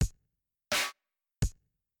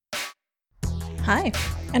Hi,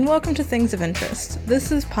 and welcome to Things of Interest.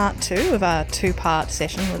 This is part 2 of our 2-part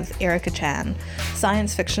session with Erica Chan,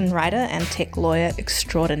 science fiction writer and tech lawyer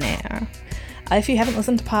extraordinaire. If you haven't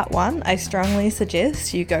listened to part 1, I strongly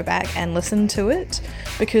suggest you go back and listen to it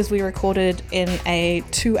because we recorded in a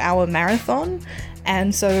 2-hour marathon,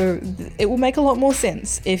 and so it will make a lot more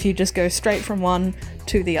sense if you just go straight from one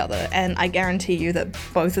to the other, and I guarantee you that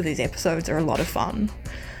both of these episodes are a lot of fun.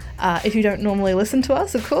 If you don't normally listen to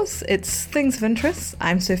us, of course, it's Things of Interest.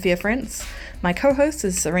 I'm Sophia Frentz. My co-host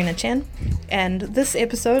is Serena Chen. And this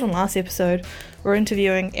episode and last episode, we're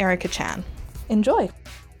interviewing Erica Chan. Enjoy.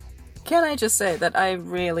 Can I just say that I'm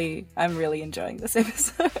really enjoying this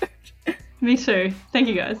episode. Me too. Thank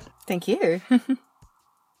you, guys. Thank you.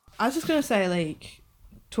 I was just going to say,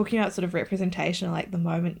 talking about sort of representation, the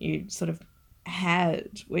moment you sort of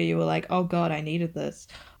had where you were like, oh God, I needed this.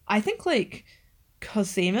 I think,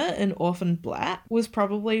 Cosima in Orphan Black was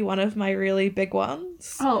probably one of my really big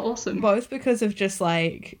ones. Oh, awesome. Both because of just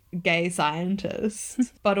gay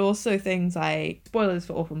scientists, but also things like, spoilers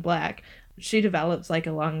for Orphan Black, she develops a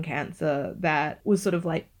lung cancer that was sort of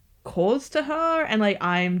caused to her, and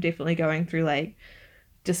I'm definitely going through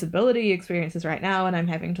disability experiences right now, and I'm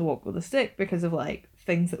having to walk with a stick because of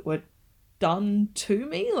things that were done to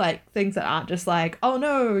me, things that aren't just oh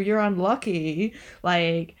no, you're unlucky,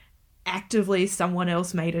 actively someone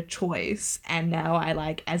else made a choice and now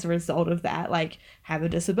I as a result of that have a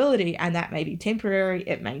disability, and that may be temporary,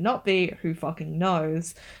 it may not be, who fucking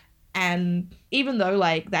knows. And even though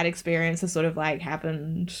that experience has sort of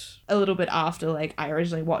happened a little bit after I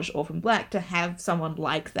originally watched Orphan Black, to have someone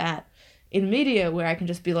like that in media where I can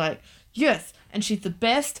just be yes, and she's the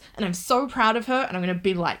best and I'm so proud of her and I'm gonna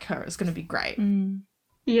be like her, it's gonna be great.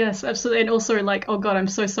 Yes, absolutely. And also oh God, I'm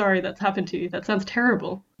so sorry that's happened to you. That sounds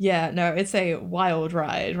terrible. Yeah, no, it's a wild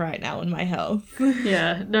ride right now in my health.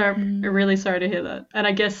 Yeah, no, I'm really sorry to hear that. And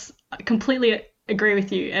I guess I completely agree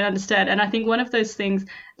with you and understand. And I think one of those things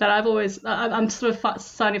that I'm sort of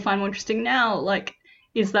starting to find more interesting now,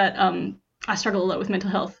 is that I struggle a lot with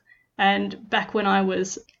mental health. And back when I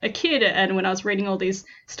was a kid and when I was reading all these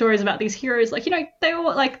stories about these heroes, they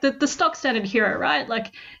were the stock standard hero, right?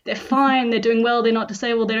 They're fine, they're doing well, they're not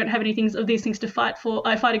disabled, they don't have anything of these things to fight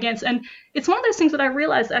against. And it's one of those things that I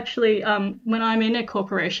realized actually when I'm in a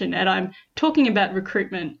corporation and I'm talking about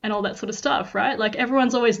recruitment and all that sort of stuff, right?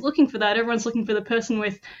 Everyone's always looking for that. Everyone's looking for the person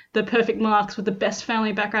with the perfect marks, with the best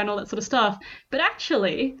family background, all that sort of stuff. But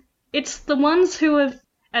actually, it's the ones who have,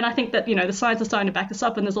 and I think that, the science is starting to back this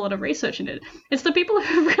up and there's a lot of research in it. It's the people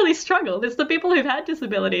who've really struggled. It's the people who've had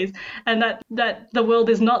disabilities and that the world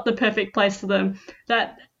is not the perfect place for them,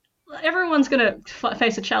 that everyone's going to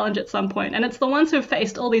face a challenge at some point. And it's the ones who've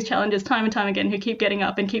faced all these challenges time and time again who keep getting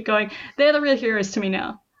up and keep going. They're the real heroes to me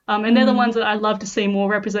now. And they're the ones that I love to see more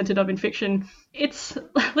represented of in fiction. It's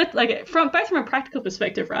both from a practical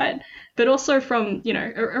perspective, right? But also from,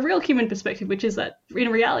 a real human perspective, which is that in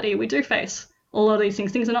reality, we do face a lot of these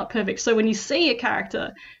things. Things are not perfect. So when you see a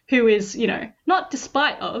character who is, not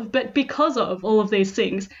despite of, but because of all of these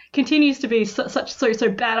things, continues to be so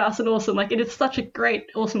badass and awesome, it is such a great,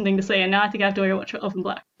 awesome thing to see. And now I think I have to go watch Orphan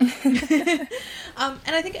Black. And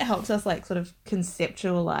I think it helps us sort of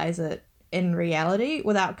conceptualize it in reality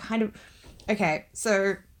without okay,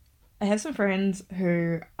 so I have some friends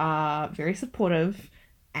who are very supportive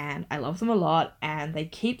and I love them a lot, and they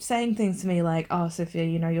keep saying things to me oh, Sophia,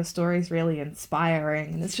 your story's really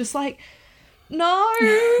inspiring, and it's just no,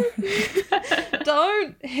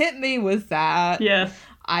 don't hit me with that. Yes.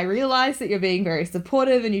 I realize that you're being very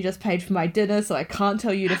supportive and you just paid for my dinner, so I can't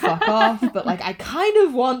tell you to fuck off, but I kind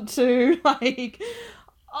of want to, oh,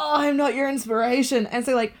 I'm not your inspiration. And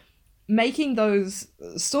so making those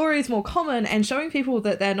stories more common and showing people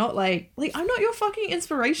that they're not I'm not your fucking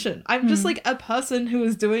inspiration. I'm just a person who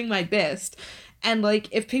is doing my best. And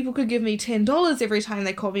if people could give me $10 every time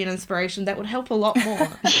they call me an inspiration, that would help a lot more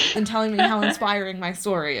than telling me how inspiring my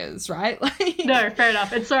story is, right? No, fair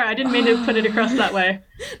enough. And sorry, I didn't mean to put it across that way.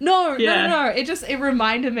 No. It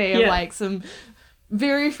reminded me of some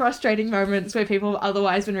very frustrating moments where people have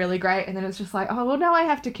otherwise been really great, and then it's just oh, well, now I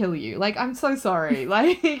have to kill you. I'm so sorry.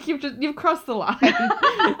 You've crossed the line.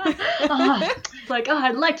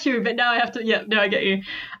 I liked you, but now I have to, yeah, no, I get you.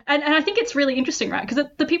 And I think it's really interesting, right? Because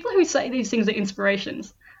the people who say these things are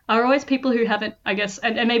inspirations are always people who haven't, I guess,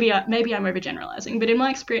 and maybe I'm overgeneralizing, but in my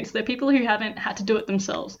experience, they're people who haven't had to do it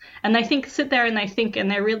themselves. And they sit there and they think,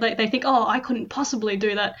 oh, I couldn't possibly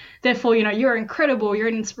do that. Therefore, you're incredible, you're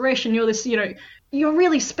an inspiration, you're this, you're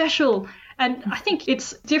really special. And I think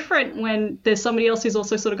it's different when there's somebody else who's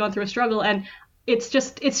also sort of gone through a struggle, and it's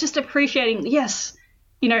just appreciating, yes,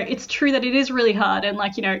 you know, it's true that it is really hard, and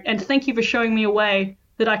like, you know, and thank you for showing me a way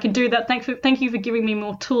that I can do that. Thank you for giving me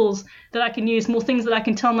more tools that I can use, more things that I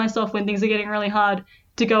can tell myself when things are getting really hard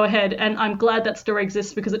to go ahead. And I'm glad that story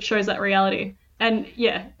exists because it shows that reality. And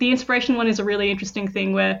yeah, the inspiration one is a really interesting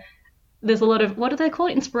thing where there's a lot of, what do they call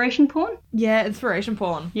it? Inspiration porn? Yeah, inspiration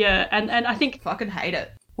porn. Yeah, and I think Fucking hate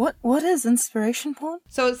it. What is inspiration porn?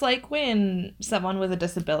 So it's like when someone with a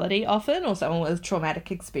disability often, or someone with traumatic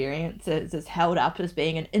experiences, is held up as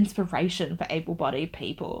being an inspiration for able-bodied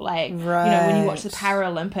people. Like, you know, when you watch the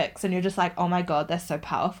Paralympics and you're just like, oh my God, they're so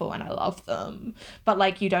powerful and I love them. But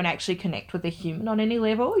like, you don't actually connect with the human on any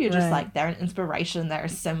level. You're just like, they're an inspiration, they're a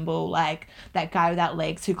symbol. Like that guy without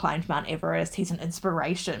legs who climbed Mount Everest, he's an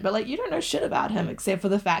inspiration. But like, you don't know shit about him except for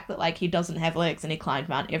the fact that like he doesn't have legs and he climbed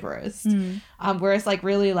Mount Everest. Whereas like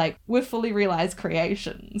really like we're fully realized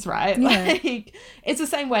creations, right? Like it's the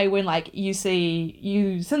same way when like you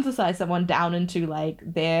synthesize someone down into like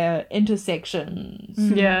their intersections.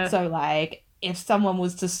 So like if someone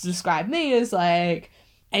was to describe me as like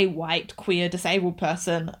a white queer disabled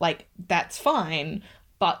person, like that's fine.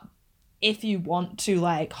 But if you want to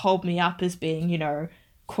like hold me up as being, you know,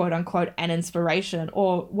 quote unquote an inspiration,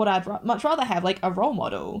 or what I'd much rather have, like a role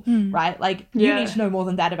model, right? Like you need to know more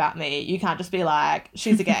than that about me. You can't just be like,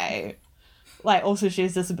 she's a gay, like also she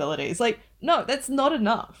has disabilities. Like, no, that's not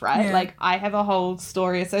enough, right? Like I have a whole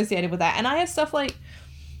story associated with that, and I have stuff like,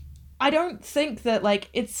 I don't think that like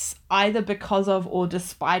it's either because of or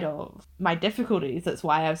despite of my difficulties that's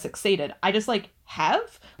why I've succeeded. I just like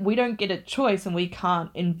we don't get a choice, and we can't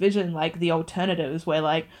envision like the alternatives where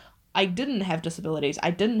like I didn't have disabilities,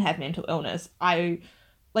 I didn't have mental illness, I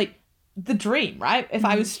like the dream, right? If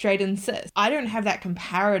I was straight and cis, I don't have that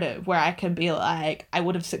comparative where I can be like, I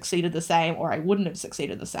would have succeeded the same or I wouldn't have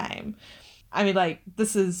succeeded the same. I mean, like,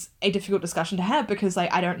 this is a difficult discussion to have because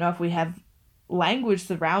like I don't know if we have language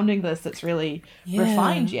surrounding this that's really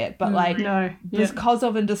refined yet, but like because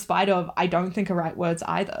of and despite of, I don't think are right words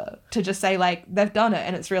either to just say like they've done it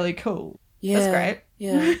and it's really cool. That's great.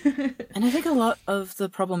 Yeah. And I think a lot of the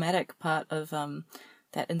problematic part of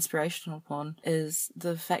that inspirational porn is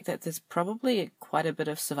the fact that there's probably quite a bit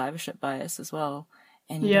of survivorship bias as well.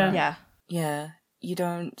 And you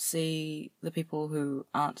don't see the people who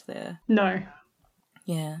aren't there. No.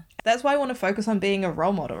 Yeah. That's why I want to focus on being a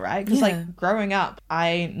role model, right? Because like growing up,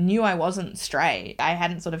 I knew I wasn't straight. I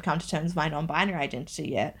hadn't sort of come to terms with my non-binary identity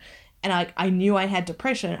yet. And I knew I had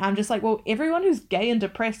depression. I'm just like, well, everyone who's gay and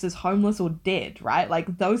depressed is homeless or dead, right?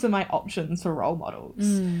 Like, those are my options for role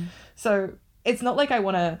models. So it's not like I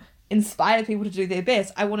want to inspire people to do their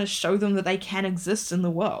best. I want to show them that they can exist in the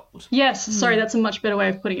world. Yes, sorry, that's a much better way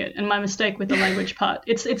of putting it. And my mistake with the language part.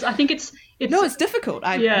 I think it's no, it's difficult.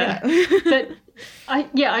 But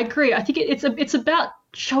I agree. I think it's about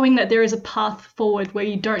showing that there is a path forward where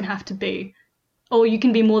you don't have to be. Or you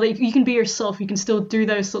can be more, that you can be yourself, you can still do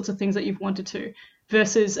those sorts of things that you've wanted to,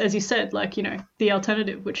 versus, as you said, like, you know, the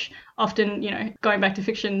alternative, which often, you know, going back to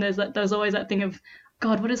fiction, there's always that thing of,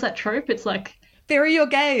 God, what is that trope? It's like, bury your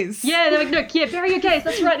gays. Yeah, they're like, no, bury your gays.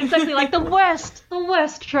 That's right, exactly. Like the worst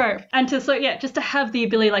trope. And just to have the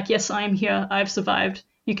ability, like, yes, I am here, I've survived,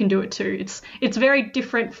 you can do it too. It's very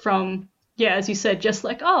different from, as you said, just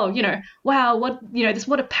like, oh, you know, wow, what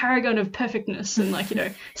a paragon of perfectness, and like, you know,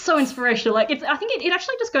 so inspirational. Like, I think it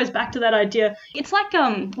actually just goes back to that idea. It's like,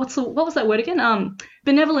 what was that word again?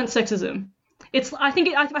 Benevolent sexism. I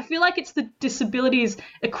feel like it's the disabilities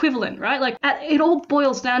equivalent, right? Like, it all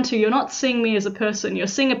boils down to, you're not seeing me as a person, you're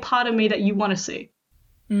seeing a part of me that you want to see.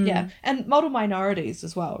 Yeah, and model minorities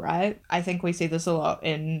as well, right? I think we see this a lot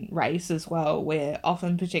in race as well, where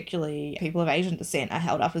often particularly people of Asian descent are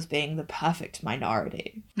held up as being the perfect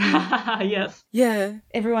minority. Yes. Yeah.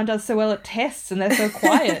 Everyone does so well at tests and they're so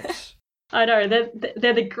quiet. I know,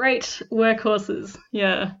 they're the great workhorses,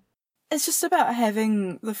 yeah. It's just about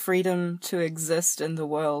having the freedom to exist in the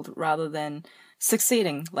world rather than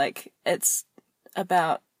succeeding. Like, it's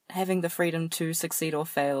about having the freedom to succeed or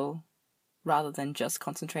fail rather than just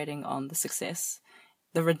concentrating on the success.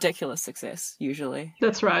 The ridiculous success, usually.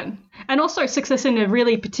 That's right. And also success in a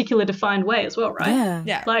really particular defined way as well, right?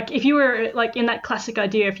 Yeah. Like, if you were, like, in that classic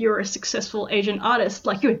idea, if you were a successful Asian artist,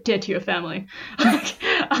 like, you're dead to your family. Like,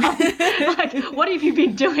 what have you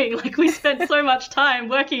been doing? Like, we spent so much time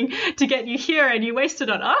working to get you here and you wasted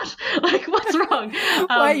on art? Like, what's wrong?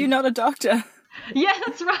 Why are you not a doctor? Yeah,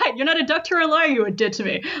 that's right. You're not a doctor or a lawyer, you are dead to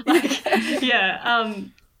me. Like,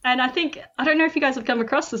 and I think, I don't know if you guys have come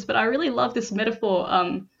across this, but I really love this metaphor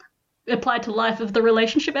applied to life of the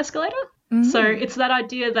relationship escalator. Mm-hmm. So it's that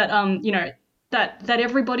idea that, that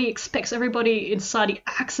everybody expects everybody in society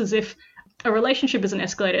acts as if a relationship is an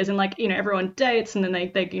escalator, as in like, you know, everyone dates and then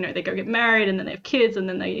they you know, they go get married and then they have kids and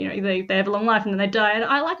then they, you know, they have a long life and then they die. And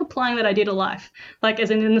I like applying that idea to life, like as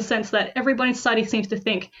in the sense that everybody in society seems to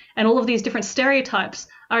think, and all of these different stereotypes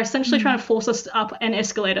are essentially trying to force us up an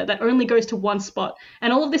escalator that only goes to one spot.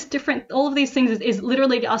 And all of these things is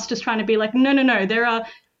literally us just trying to be like, no, there are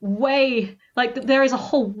there is a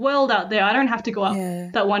whole world out there. I don't have to go up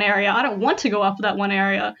that one area. I don't want to go up that one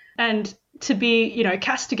area. And to be, you know,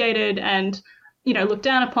 castigated and, you know, looked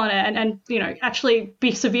down upon it and you know, actually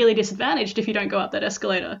be severely disadvantaged if you don't go up that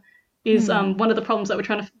escalator is one of the problems that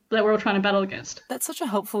we're all trying to battle against. That's such a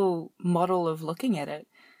helpful model of looking at it,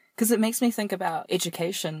 because it makes me think about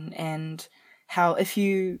education and how if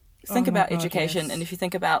you think about education and if you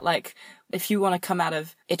think about like if you want to come out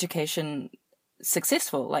of education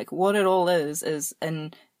successful, like what it all is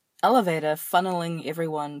an elevator funneling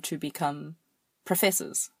everyone to become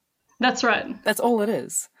professors. That's right. That's all it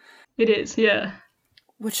is. It is, yeah.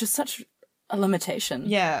 Which is such a limitation.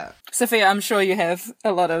 Yeah. Sophia, I'm sure you have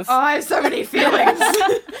a lot of... Oh, I have so many feelings.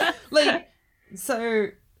 Like, so...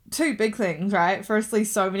 two big things, right? Firstly,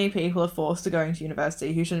 so many people are forced to going to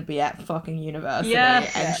university who shouldn't be at fucking university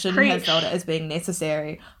and shouldn't have felt it as being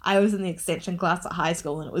necessary. I was in the extension class at high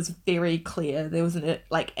school and it was very clear there was an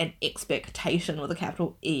expectation with a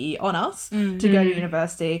capital E on us to go to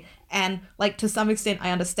university. And like to some extent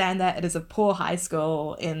I understand that it is a poor high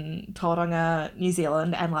school in Tauranga, New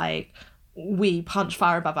Zealand, and like we punch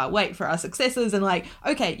far above our weight for our successes, and like,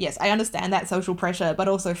 okay, yes, I understand that social pressure, but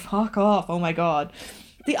also fuck off, oh my god.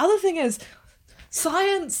 The other thing is,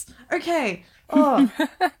 science, okay, I'm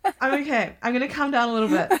okay. I'm going to calm down a little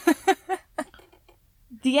bit.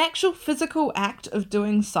 The actual physical act of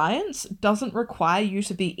doing science doesn't require you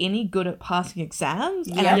to be any good at passing exams.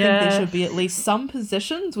 And I think there should be at least some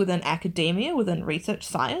positions within academia, within research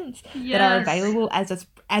science, that are available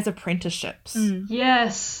as apprenticeships.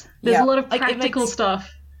 Yes. There's a lot of practical stuff.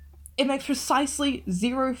 It makes precisely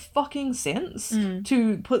zero fucking sense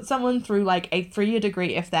to put someone through like a 3-year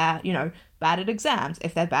degree if they're, you know, bad at exams,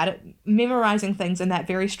 if they're bad at memorizing things in that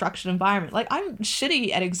very structured environment. Like, I'm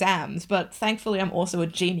shitty at exams, but thankfully I'm also a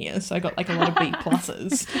genius, so I got like a lot of B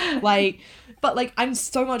pluses. But like I'm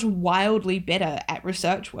so much wildly better at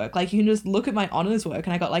research work. Like, you can just look at my honors work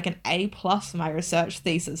and I got like an A+ for my research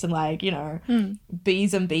thesis and like, you know,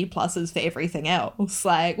 B's and B pluses for everything else.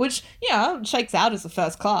 Like, which, yeah, shakes out as a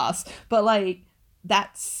first class, but like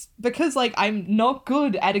that's because like I'm not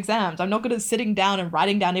good at exams. I'm not good at sitting down and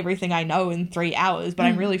writing down everything I know in 3 hours, but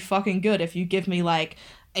I'm really fucking good if you give me like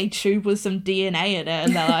a tube with some DNA in it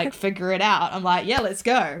and they're like, figure it out. I'm like, yeah, let's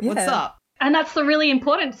go. Yeah. What's up? And that's the really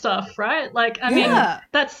important stuff, right? Like, I mean,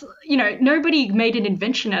 that's, you know, nobody made an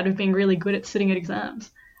invention out of being really good at sitting at exams.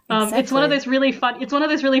 Exactly. It's one of those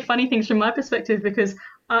really funny things from my perspective, because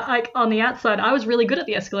I on the outside, I was really good at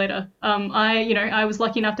the escalator. I was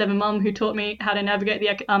lucky enough to have a mum who taught me how to navigate the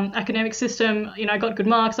academic system. You know, I got good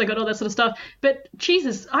marks, I got all that sort of stuff. But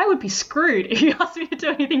Jesus, I would be screwed if you asked me to do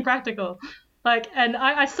anything practical. Like, and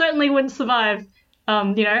I certainly wouldn't survive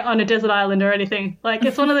on a desert island or anything. Like,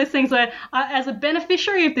 it's one of those things where, as a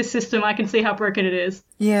beneficiary of this system, I can see how broken it is.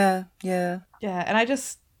 Yeah. And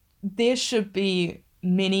there should be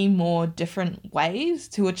many more different ways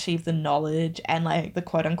to achieve the knowledge and like the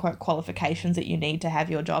quote unquote qualifications that you need to have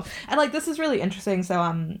your job. And like, this is really interesting. So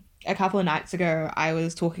a couple of nights ago, I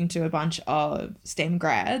was talking to a bunch of STEM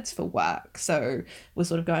grads for work. So we're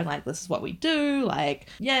sort of going like, this is what we do, like,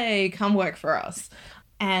 yay, come work for us.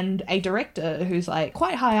 And a director who's like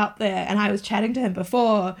quite high up there, and I was chatting to him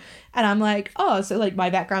before, and I'm like, oh, so like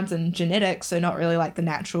my background's in genetics, so not really like the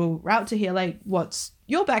natural route to here. Like, what's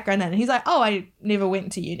your background then? And he's like, oh, I never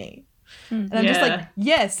went to uni. And I'm just like,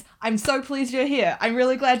 yes, I'm so pleased you're here. I'm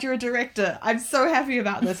really glad you're a director. I'm so happy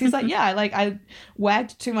about this. He's like, yeah, like I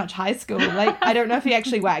wagged too much high school. Like, I don't know if he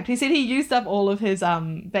actually wagged. He said he used up all of his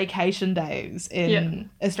vacation days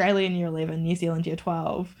in Australia in year 11, New Zealand year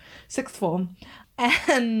 12, sixth form.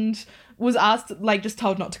 And was asked, like, just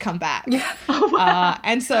told not to come back. Yeah. Oh, wow.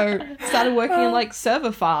 And so started working in, like,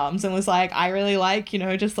 server farms and was like, I really like, you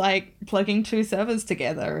know, just, like, plugging 2 servers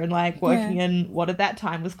together and, like, working in what at that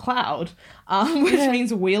time was cloud, which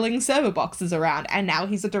means wheeling server boxes around. And now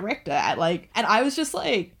he's a director at, like, and I was just,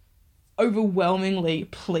 like, overwhelmingly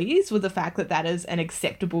pleased with the fact that that is an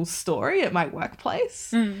acceptable story at my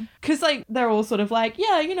workplace, because like they're all sort of like,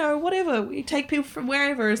 yeah, you know, whatever, we take people from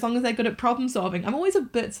wherever as long as they're good at problem solving. I'm always a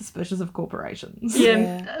bit suspicious of corporations.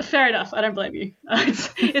 Fair enough, I don't blame you.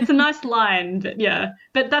 It's a nice line,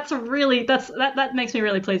 but that makes me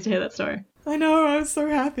really pleased to hear that story. I know, I was so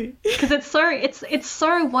happy because it's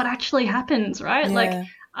so what actually happens, right? Like,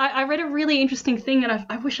 I read a really interesting thing, and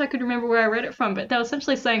I wish I could remember where I read it from, but they were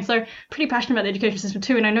essentially saying, so pretty passionate about the education system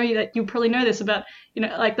too, and I know that you probably know this about,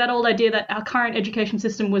 like that old idea that our current education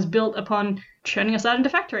system was built upon churning us out into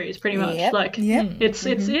factories, pretty much.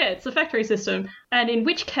 It's a factory system, and in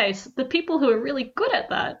which case, the people who are really good at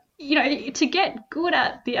that, to get good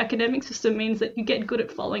at the academic system means that you get good at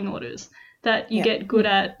following orders, that you get good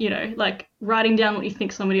at, like writing down what you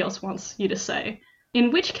think somebody else wants you to say.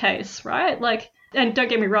 In which case, right, like, and don't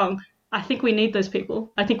get me wrong, I think we need those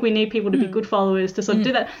people. I think we need people to be good followers to sort of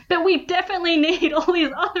do that. But we definitely need all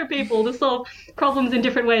these other people to solve problems in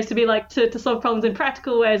different ways, to be like, to solve problems in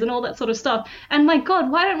practical ways and all that sort of stuff. And my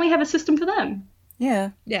God, why don't we have a system for them? Yeah.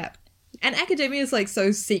 Yeah. And academia is like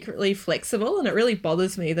so secretly flexible, and it really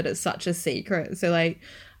bothers me that it's such a secret. So like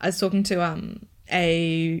I was talking to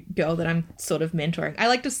a girl that I'm sort of mentoring. I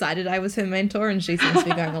like decided I was her mentor, and she seems to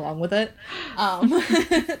be going along with it.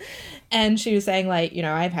 And she was saying like,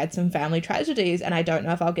 I've had some family tragedies and I don't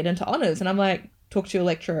know if I'll get into honours. And I'm like, talk to your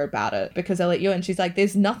lecturer about it because they'll let you. And she's like,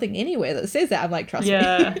 there's nothing anywhere that says that. I'm like, trust me.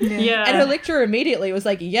 Yeah. And her lecturer immediately was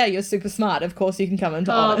like, yeah, you're super smart. Of course you can come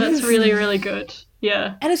into honours. Oh, that's really, really good.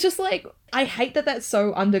 Yeah. And it's just like, I hate that that's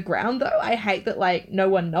so underground though. I hate that like no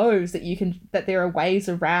one knows that there are ways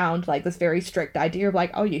around like this very strict idea of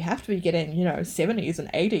like, oh, you have to be getting, 70s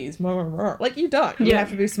and 80s. Like you don't. You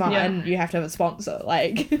have to be smart and you have to have a sponsor.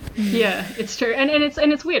 Like yeah, it's true. And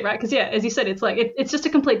it's weird, right? Because as you said, it's like it's just a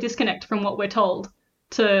complete disconnect from what we're told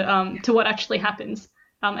to what actually happens.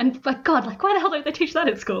 And like, God, like why the hell don't they teach that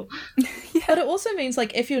at school? But it also means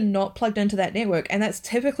like if you're not plugged into that network, and that's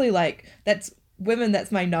typically like that's women,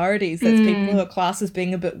 that's minorities, that's people who are classed as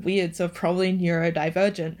being a bit weird, so probably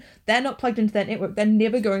neurodivergent, they're not plugged into that network. They're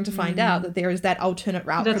never going to find out that there is that alternate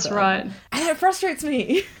route for them. That's right. And it frustrates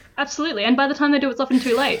me. Absolutely. And by the time they do, it's often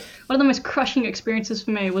too late. One of the most crushing experiences for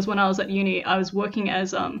me was when I was at uni. I was working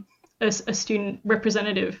as a student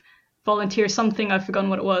representative volunteer, something, I've forgotten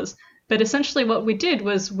what it was. But essentially what we did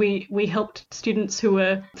was we helped students who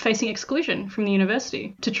were facing exclusion from the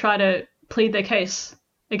university to try to plead their case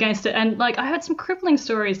against it. And like I heard some crippling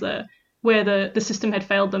stories there where the system had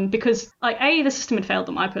failed them because like A, the system had failed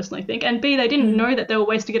them, I personally think, and B, they didn't know that there were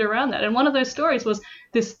ways to get around that. And one of those stories was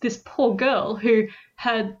this poor girl who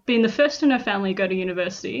had been the first in her family to go to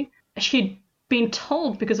university. She'd been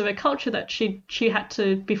told because of her culture that she had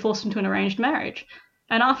to be forced into an arranged marriage.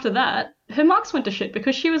 And after that, her marks went to shit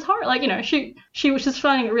because she was horrible. Like, she was just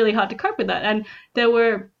finding it really hard to cope with that. And there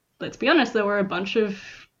were, let's be honest, there were a bunch of,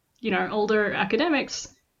 older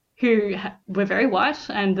academics who were very white,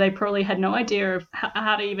 and they probably had no idea of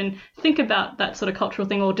how to even think about that sort of cultural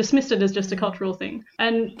thing, or dismissed it as just a cultural thing.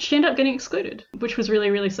 And she ended up getting excluded, which was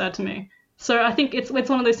really, really sad to me. So I think it's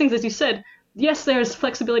one of those things, as you said, yes, there's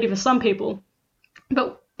flexibility for some people,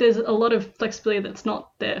 but there's a lot of flexibility that's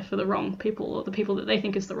not there for the wrong people, or the people that they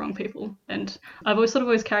think is the wrong people. And I've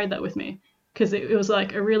always carried that with me, because it was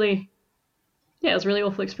like it was a really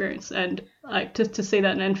awful experience. And like to see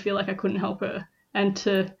that and feel like I couldn't help her, and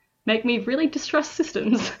to make me really distrust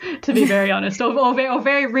systems, to be very honest, or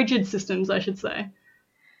very rigid systems, I should say.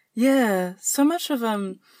 Yeah, so much of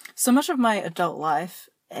my adult life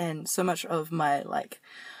and so much of my like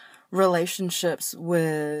relationships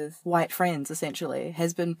with white friends essentially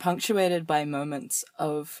has been punctuated by moments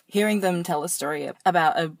of hearing them tell a story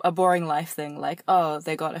about a boring life thing, like, oh,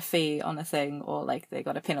 they got a fee on a thing, or like they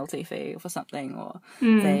got a penalty fee for something, or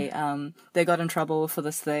they got in trouble for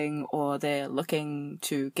this thing, or they're looking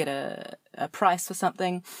to get a price for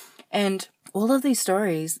something. And all of these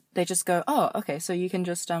stories, they just go, oh, okay, so you can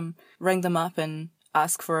just ring them up and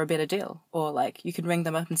ask for a better deal, or like you could ring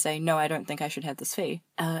them up and say, no, I don't think I should have this fee.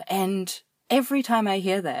 And every time I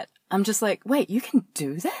hear that, I'm just like, wait, you can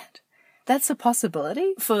do that? That's a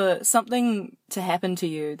possibility for something to happen to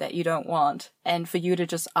you that you don't want, and for you to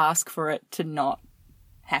just ask for it to not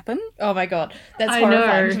happen? Oh my God, that's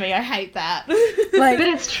horrifying to me. I hate that. Like, but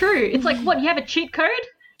it's true. It's like, what, you have a cheat code?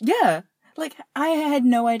 Yeah. Like, I had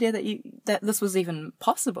no idea that this was even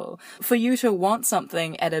possible. For you to want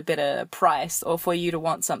something at a better price, or for you to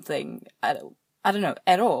want something at, I don't know,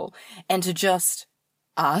 at all, and to just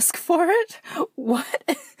ask for it?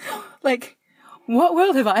 What? Like, what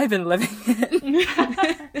world have I been living in?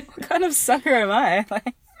 What kind of sucker am I?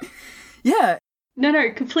 Like, yeah. No,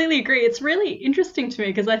 completely agree. It's really interesting to me,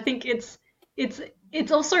 because I think it's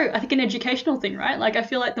also, I think, an educational thing, right? Like, I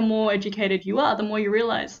feel like the more educated you are, the more you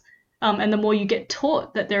realize, and the more you get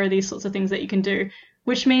taught that there are these sorts of things that you can do,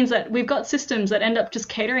 which means that we've got systems that end up just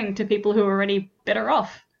catering to people who are already better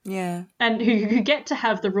off. Yeah. and who get to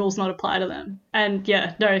have the rules not apply to them. And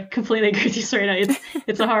yeah, no, completely agree with you, Serena.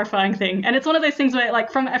 It's a horrifying thing, and it's one of those things where,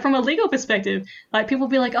 like, from a legal perspective, like, people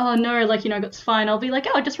be like, oh no, like, you know, it's fine. I'll be like,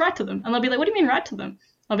 oh, just write to them, and they'll be like, what do you mean write to them?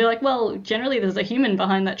 I'll be like, well, generally there's a human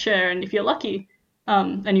behind that chair, and if you're lucky,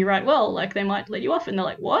 and you write well, like, they might let you off. And they're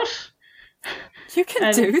like, what? You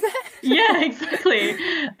can do that? Yeah, exactly.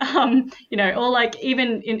 You know, or like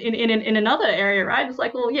even in another area, right? It's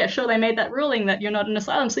like, well, yeah, sure, they made that ruling that you're not an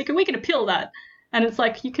asylum seeker. We can appeal that. And it's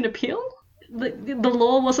like, you can appeal? The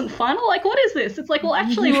law wasn't final? Like, what is this? It's like, well,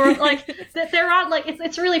 actually, we're like, there are, like,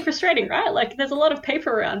 it's really frustrating, right? Like, there's a lot of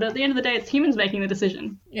paper around, but at the end of the day, it's humans making the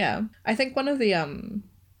decision. Yeah. I think one of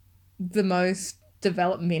the most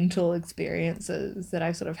developmental experiences that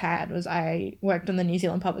I sort of had was I worked in the New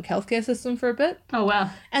Zealand public healthcare system for a bit. Oh,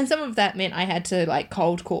 wow. And some of that meant I had to, like,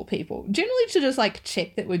 cold call people, generally to just, like,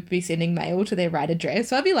 check that we'd be sending mail to their right address.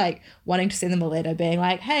 So I'd be, like, wanting to send them a letter being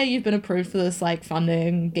like, hey, you've been approved for this, like,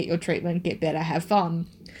 funding, get your treatment, get better, have fun.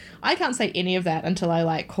 I can't say any of that until I,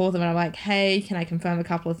 like, call them and I'm like, hey, can I confirm a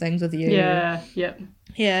couple of things with you? Yeah, yep.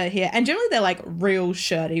 Here. And generally they're, like, real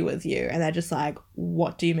shirty with you. And they're just like,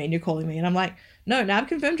 what do you mean you're calling me? And I'm like, no, now I've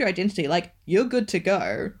confirmed your identity. Like, you're good to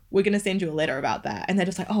go. We're going to send you a letter about that. And they're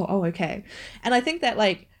just like, oh, okay. And I think that,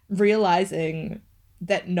 like, realizing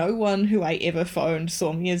that no one who I ever phoned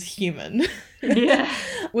saw me as human Yeah.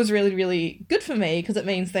 was really, really good for me, because it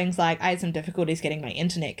means things like I had some difficulties getting my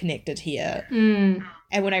internet connected here.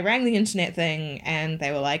 And when I rang the internet thing and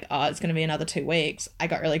they were like, oh, it's going to be another 2 weeks, I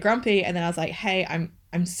got really grumpy. And then I was like, hey,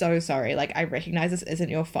 I'm so sorry. Like, I recognize this isn't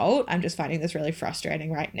your fault. I'm just finding this really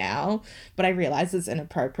frustrating right now. But I realize it's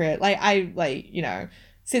inappropriate. Like, I, like, you know,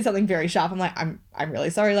 said something very sharp. I'm like, I'm really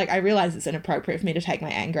sorry. Like, I realize it's inappropriate for me to take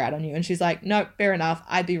my anger out on you. And she's like, no, fair enough.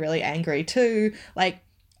 I'd be really angry too. Like,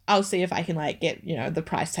 I'll see if I can, like, get, you know, the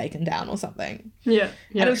price taken down or something. Yeah.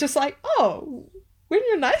 And it was just like, oh, when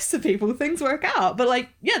you're nice to people, things work out. But, like,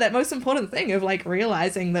 yeah, that most important thing of, like,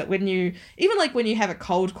 realizing that when you, even, like, when you have a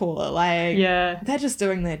cold caller, like, they're just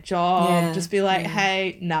doing their job. Yeah. Just be like,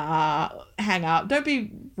 hey, nah, hang up. Don't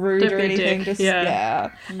be rude or anything. Just,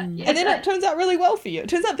 yeah. And then it turns out really well for you. It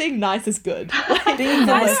turns out being nice is good. Like, Being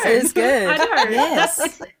nice is good. I know.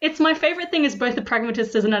 Yes. It's my favorite thing as both a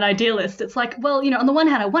pragmatist and an idealist. It's like, well, you know, on the one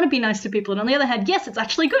hand, I want to be nice to people, and on the other hand, yes, it's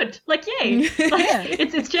actually good. Like, yay. Like,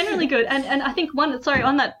 it's generally good. And I think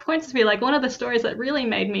on that point, to be like, one of the stories that really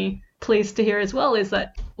made me pleased to hear as well is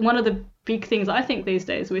that one of the big things I think these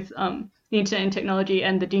days with the internet and technology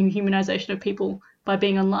and the dehumanization of people by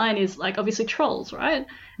being online is, like, obviously trolls, right?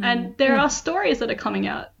 And there are stories that are coming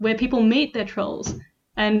out where people meet their trolls,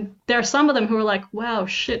 and there are some of them who are like, wow,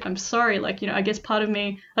 shit, I'm sorry. Like, you know, I guess part of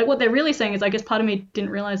me, like, what they're really saying is, I guess part of me didn't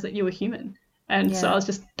realize that you were human. And so I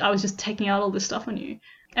was just taking out all this stuff on you.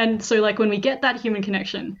 And so, like, when we get that human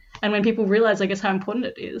connection and when people realize, I guess, how important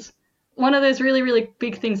it is, one of those really, really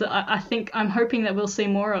big things that I think I'm hoping that we'll see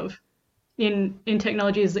more of in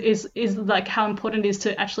technology is like how important it is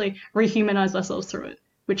to actually rehumanize ourselves through it,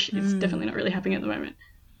 which is definitely not really happening at the moment.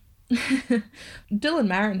 Dylan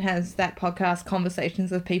Marin has that podcast, Conversations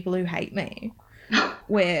with People Who Hate Me,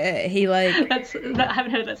 where he, like... I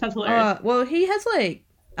haven't heard of that. Sounds hilarious. Well, he has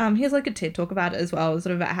like a TED talk about it as well,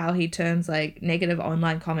 sort of about how he turns, like, negative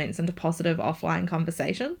online comments into positive offline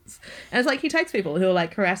conversations. And it's like he takes people who are,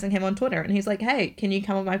 like, harassing him on Twitter and he's like, hey, can you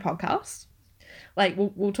come on my podcast? Like,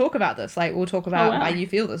 we'll talk about this. Like, we'll talk about why you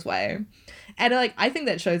feel this way. And, like, I think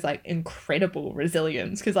that shows, like, incredible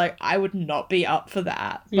resilience, because, like, I would not be up for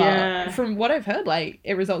that. But from what I've heard, like,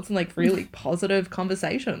 it results in, like, really positive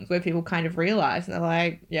conversations where people kind of realize, and they're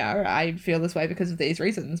like, yeah, I feel this way because of these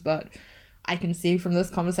reasons, but I can see from this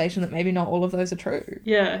conversation that maybe not all of those are true.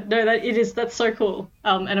 Yeah, no, that's so cool.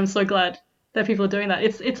 And I'm so glad that people are doing that.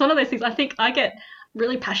 It's one of those things. I think I get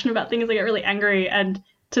really passionate about things. I get really angry, and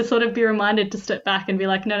to sort of be reminded to step back and be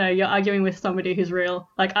like, no, you're arguing with somebody who's real.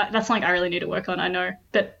 Like, that's something I really need to work on. I know.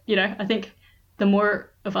 But, you know, I think the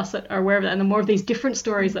more of us that are aware of that and the more of these different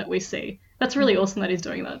stories that we see, that's really awesome that he's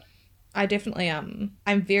doing that. I definitely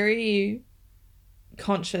I'm very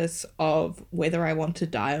conscious of whether I want to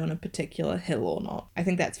die on a particular hill or not. I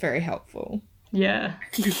think that's very helpful. Yeah.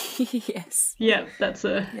 Yes. Yeah, that's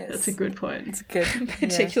a good point. It's good.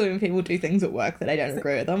 Particularly when people do things at work that I don't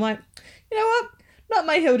agree with. I'm like, you know what? Not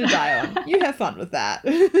my hill to die on. You have fun with that.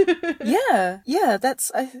 Yeah. It's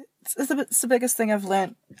the biggest thing I've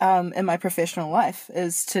learnt in my professional life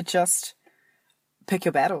is to just pick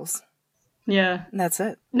your battles. Yeah, and that's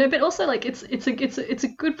it. No, but also, like, it's a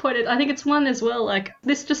good point. I think it's one as well. Like,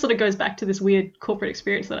 this just sort of goes back to this weird corporate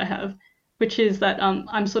experience that I have, which is that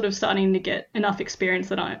I'm sort of starting to get enough experience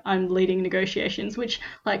that I'm leading negotiations. Which,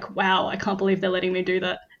 like, wow, I can't believe they're letting me do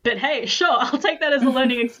that. But hey, sure, I'll take that as a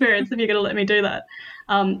learning experience if you're going to let me do that.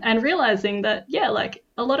 And realizing that, yeah, like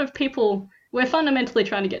a lot of people, we're fundamentally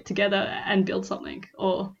trying to get together and build something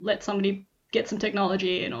or let somebody get some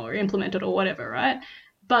technology in or implement it or whatever, right?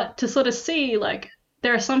 But to sort of see, like,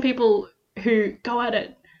 there are some people who go at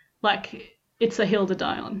it like it's a hill to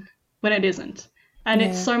die on when it isn't. And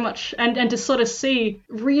it's so much, and to sort of see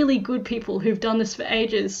really good people who've done this for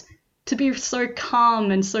ages to be so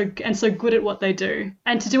calm and so good at what they do,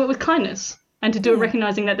 and to do it with kindness, and to do it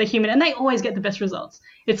recognizing that they're human, and they always get the best results.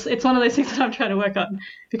 It's one of those things that I'm trying to work on,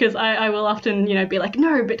 because I will often, you know, be like,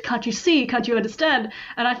 no, but can't you see? Can't you understand?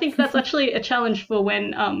 And I think that's actually a challenge for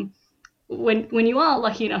when you are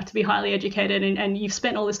lucky enough to be highly educated and you've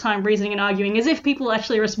spent all this time reasoning and arguing, as if people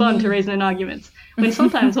actually respond to reason and arguments, when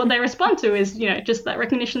sometimes what they respond to is, you know, just that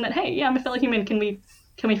recognition that, hey, yeah, I'm a fellow human, can we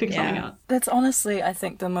figure something out? That's honestly, I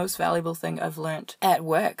think, the most valuable thing I've learnt at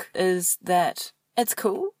work is that it's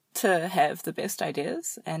cool to have the best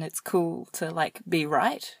ideas and it's cool to, like, be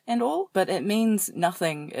right and all, but it means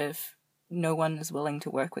nothing if no one is willing to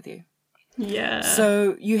work with you. Yeah.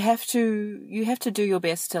 So you have to do your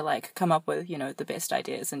best to, like, come up with, you know, the best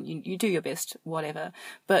ideas, and you do your best, whatever.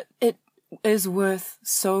 But it is worth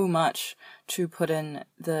so much to put in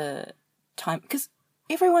the time, because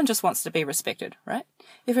everyone just wants to be respected, right?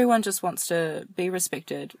 Everyone just wants to be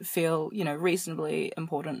respected, feel, you know, reasonably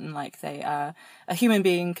important, and like they are a human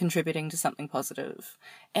being contributing to something positive.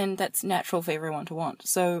 And that's natural for everyone to want.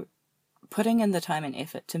 So putting in the time and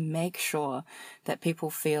effort to make sure that people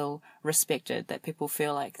feel respected, that people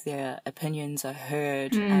feel like their opinions are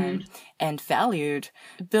heard and valued,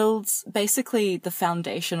 builds basically the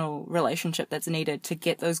foundational relationship that's needed to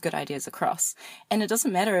get those good ideas across. And it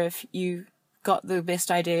doesn't matter if you got the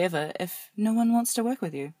best idea ever if no one wants to work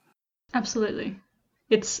with you. Absolutely.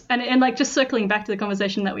 It's and like, just circling back to the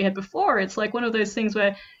conversation that we had before, it's like one of those things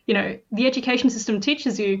where, you know, the education system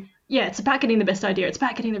teaches you, yeah, it's about getting the best idea, it's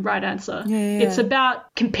about getting the right answer. It's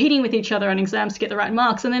about competing with each other on exams to get the right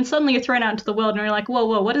marks, and then suddenly you're thrown out into the world and you're like,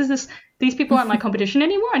 whoa, what is this? These people aren't my competition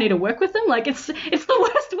anymore, I need to work with them? Like, it's the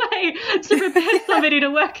worst way to prepare somebody to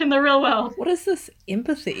work in the real world. What is this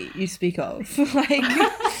empathy you speak of? Like,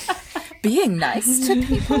 being nice to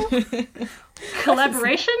people?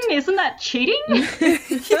 Collaboration? Isn't that cheating?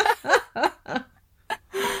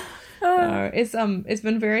 No, it's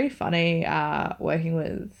been very funny working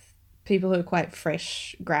with people who are quite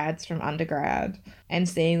fresh grads from undergrad and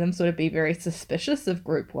seeing them sort of be very suspicious of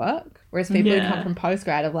group work, whereas people who come from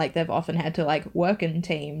postgrad have, like, they've often had to, like, work in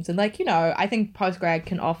teams, and, like, you know, I think postgrad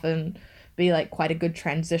can often be, like, quite a good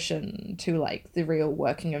transition to, like, the real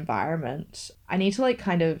working environment. I need to, like,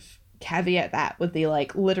 kind of caveat that with the,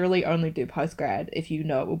 like, literally only do postgrad if you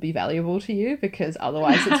know it will be valuable to you, because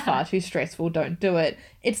otherwise it's far too stressful, don't do it.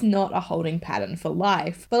 It's not a holding pattern for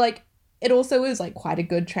life, but, like, it also is, like, quite a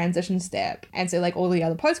good transition step. And so, like, all the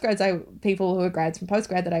other people who are grads from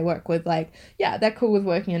postgrad that I work with, like, yeah, they're cool with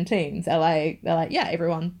working in teams. They're like, yeah,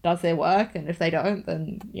 everyone does their work, and if they don't,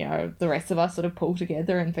 then, you know, the rest of us sort of pull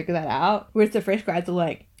together and figure that out. Whereas the fresh grads are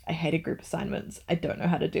like, I hated group assignments, I don't know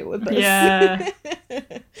how to deal with this. Yeah.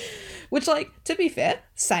 Which, like, to be fair,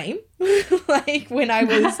 same. Like, when I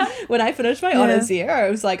finished my honours year,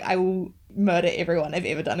 I was like, I will murder everyone I've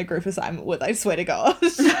ever done a group assignment with, I swear to God.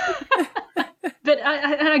 But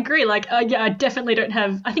I agree, like, yeah, I definitely don't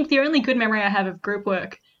have, I think the only good memory I have of group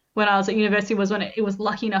work when I was at university was when it was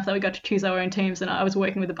lucky enough that we got to choose our own teams, and I was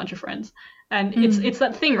working with a bunch of friends. And it's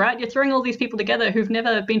that thing, right? You're throwing all these people together who've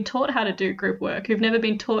never been taught how to do group work, who've never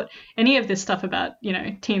been taught any of this stuff about, you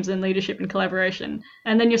know, teams and leadership and collaboration.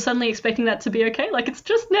 And then you're suddenly expecting that to be okay. Like, it's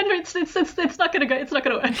just never, it's not going to go, it's not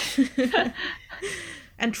going to work.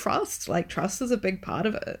 And trust is a big part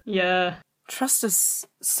of it. Yeah. Trust is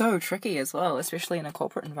so tricky as well, especially in a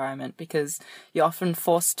corporate environment, because you're often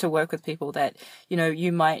forced to work with people that, you know,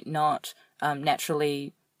 you might not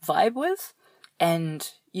naturally vibe with,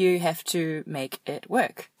 and you have to make it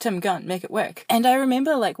work. Tim Gunn, make it work. And I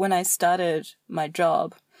remember, like, when I started my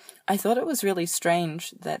job, I thought it was really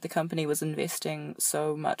strange that the company was investing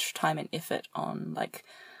so much time and effort on, like,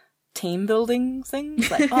 team building things,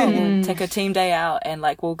 like, oh, we'll take a team day out and,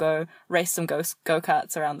 like, we'll go race some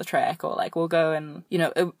go-karts around the track, or, like, we'll go and, you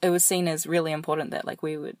know, it was seen as really important that, like,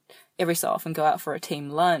 we would every so often go out for a team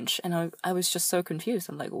lunch. And I was just so confused.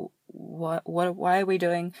 I'm like, why are we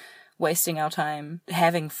wasting our time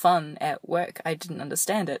having fun at work? I didn't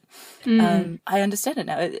understand it. I understand it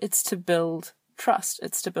now. It's to build trust.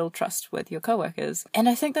 It's to build trust with your coworkers. And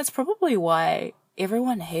I think that's probably why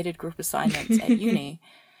everyone hated group assignments at uni.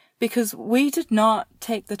 Because we did not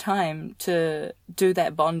take the time to do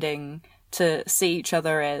that bonding to see each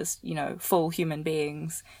other as, you know, full human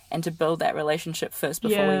beings and to build that relationship first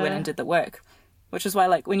before we went and did the work. Which is why,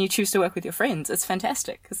 like, when you choose to work with your friends, it's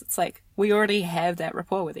fantastic because it's like we already have that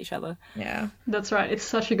rapport with each other. Yeah. That's right. It's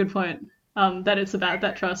such a good point, that it's about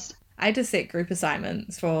that trust. I had to set group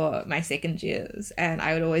assignments for my second years, and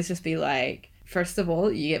I would always just be like, first of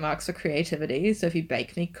all, you get marks for creativity, so if you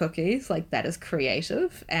bake me cookies, like, that is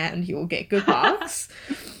creative, and you will get good marks.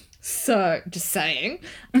 So, just saying.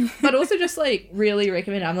 But also just, like, really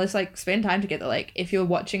recommend, just like, spend time together, like, if you're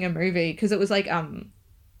watching a movie, because it was, like,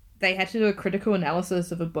 they had to do a critical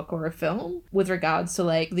analysis of a book or a film with regards to,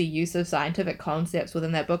 like, the use of scientific concepts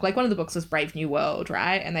within that book. Like, one of the books was Brave New World,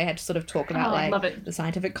 right? And they had to sort of talk about, like, the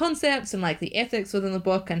scientific concepts and, like, the ethics within the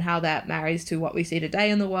book and how that marries to what we see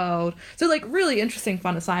today in the world. So, like, really interesting,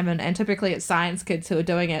 fun assignment. And typically it's science kids who are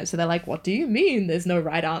doing it. So they're like, what do you mean there's no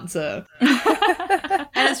right answer?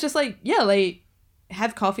 And it's just like, yeah, like,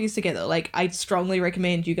 have coffees together. Like, I'd strongly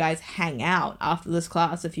recommend you guys hang out after this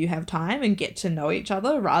class if you have time and get to know each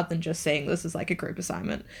other rather than just seeing this as like a group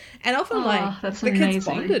assignment. And often the kids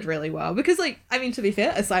bonded really well because, like, I mean, to be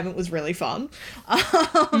fair, assignment was really fun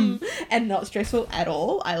and not stressful at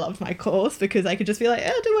all. I loved my course because I could just be like,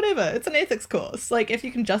 do whatever. It's an ethics course. Like, if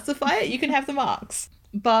you can justify it, you can have the marks.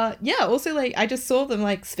 But yeah, also, like, I just saw them,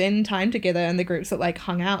 like, spend time together, and the groups that, like,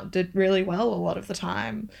 hung out did really well a lot of the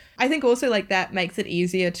time. I think also, like, that makes it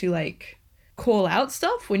easier to, like, call out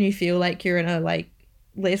stuff when you feel like you're in a, like,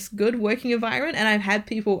 less good working environment. And I've had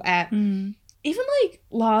people at even, like,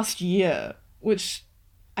 last year, which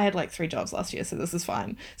I had, like, 3 jobs last year, so this is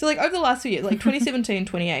fine. So, like, over the last 2 years, like, 2017,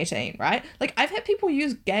 2018, right? Like, I've had people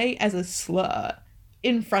use gay as a slur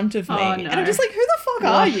in front of me. Oh, no. And I'm just like, who the fuck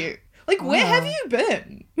are you? Like, where have you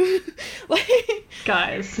been? Like,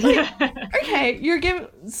 guys. Like, okay, you're giving.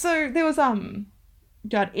 So there was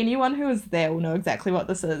God, anyone who was there will know exactly what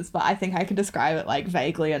this is, but I think I can describe it, like,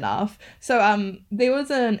 vaguely enough. So there was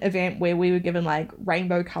an event where we were given, like,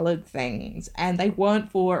 rainbow colored things, and they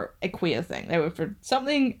weren't for a queer thing. They were for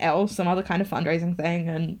something else, some other kind of fundraising thing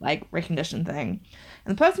and, like, recognition thing.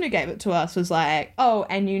 And the person who gave it to us was like, oh,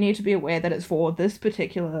 and you need to be aware that it's for this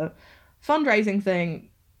particular fundraising thing.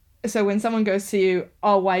 So when someone goes to you,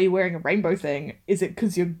 oh, why are you wearing a rainbow thing? Is it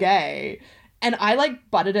because you're gay? And I,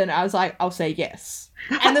 like, butted in. I was like, I'll say yes.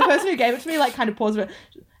 And the person who gave it to me, like, kind of paused a bit.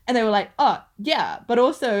 And they were like, oh, yeah. But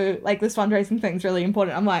also, like, this fundraising thing's really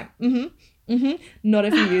important. I'm like, not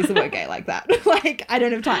if you use the word gay like that. Like, I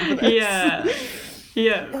don't have time for this. Yeah.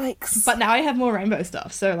 Yikes. But now I have more rainbow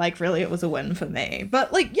stuff. So, like, really it was a win for me.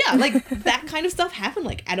 But, like, yeah, like, that kind of stuff happened,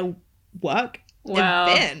 like, at a work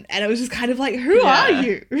event. And it was just kind of like, who are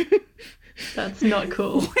you? That's not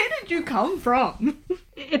cool. Where did you come from?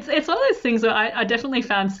 It's one of those things where I definitely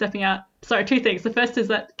found stepping out. Sorry, 2 things. The first is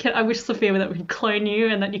that I wish, Sophia, that we could clone you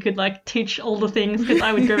and that you could, like, teach all the things, because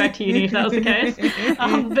I would go back to uni if that was the case.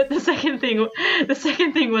 But the second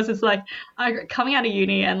thing was, it's like, coming out of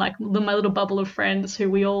uni and, like, my little bubble of friends who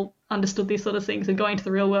we all understood these sort of things, and going to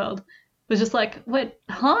the real world was just like, wait,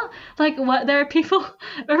 huh? Like, what? There are people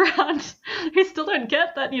around who still don't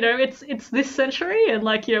get that, you know, it's this century, and,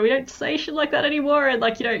 like, you know, we don't say shit like that anymore, and,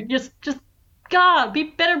 like, you know, just God, be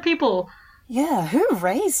better people. Yeah, who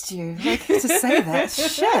raised you, like, to say that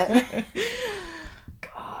shit?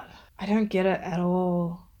 God, I don't get it at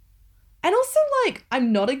all. And also, like,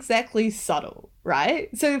 I'm not exactly subtle, right?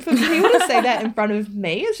 So for people to say that in front of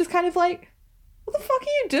me, it's just kind of like, what the fuck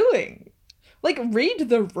are you doing? Like, read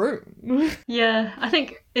the room. Yeah, I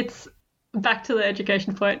think it's back to the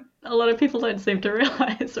education point. A lot of people don't seem to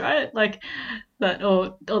realize, right? Like, that,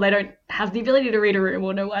 or they don't have the ability to read a room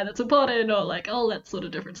or know why that's important, or, like, all that sort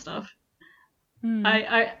of different stuff.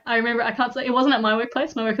 I remember, I can't say, it wasn't at my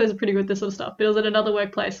workplace. My workplace is pretty good at this sort of stuff, but it was at another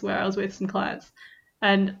workplace where I was with some clients,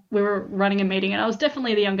 and we were running a meeting, and I was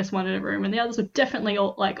definitely the youngest one in the room, and the others were definitely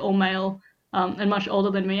all male, and much older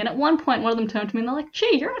than me. And at one point, one of them turned to me and they're like,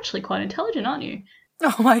 gee, you're actually quite intelligent, aren't you?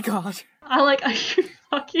 Oh my God. I like, are you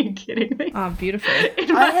fucking kidding me? Oh, beautiful.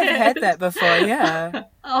 I have had that before, yeah.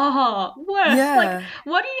 Oh, worse. Yeah. Like,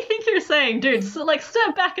 what do you think you're saying, dude? So, like,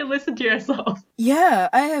 step back and listen to yourself. Yeah,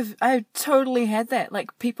 I've totally had that.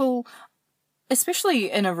 Like, people,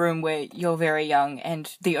 especially in a room where you're very young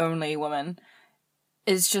and the only woman,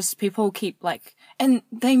 is just people keep, like, and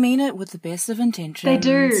they mean it with the best of intentions. They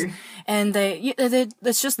do. And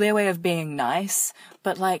it's just their way of being nice.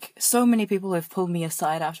 But, like, so many people have pulled me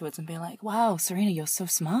aside afterwards and been like, wow, Serena, you're so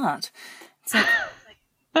smart. It's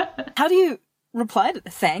like, how do you reply to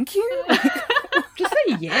thank you? Just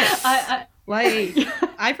say yes.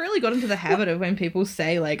 I've really got into the habit of when people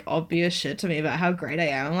say, like, obvious shit to me about how great I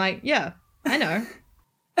am, I'm like, yeah, I know.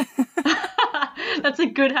 That's a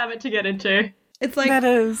good habit to get into. It's like, That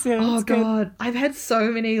is, yeah. oh it's good. God, I've had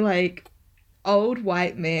so many like old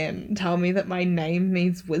white men tell me that my name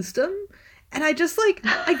means wisdom, and I just like,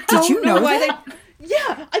 I don't you know why that?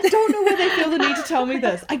 yeah, I don't know why they feel the need to tell me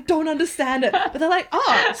this. I don't understand it. But they're like,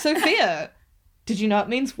 oh, Sophia, did you know it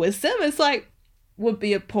means wisdom? It's like, would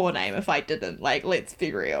be a poor name if I didn't. Like, let's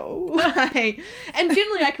be real. Like, and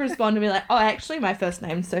generally I can respond and be like, oh, actually my first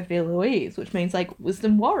name's Sophia Louise, which means like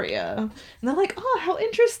wisdom warrior. And they're like, oh, how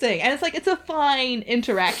interesting. And it's like, it's a fine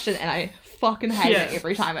interaction, and I fucking hate it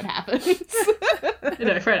every time it happens.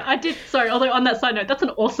 No, Fred, I did. Sorry, although on that side note, that's an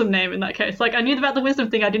awesome name in that case. Like, I knew about the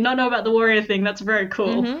wisdom thing. I did not know about the warrior thing. That's very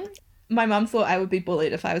cool. Mm-hmm. My mum thought I would be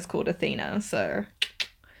bullied if I was called Athena, so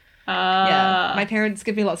yeah. My parents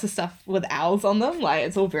give me lots of stuff with owls on them. Like,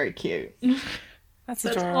 it's all very cute. That's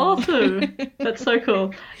That's adorable. awesome. That's so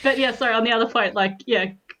cool. But yeah, sorry, on the other point, like,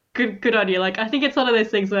 yeah, good on you. Like, I think it's one of those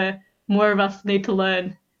things where more of us need to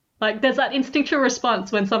learn. Like, there's that instinctual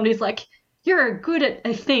response when somebody's like, you're good at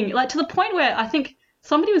a thing. Like, to the point where I think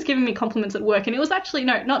somebody was giving me compliments at work, and it was actually,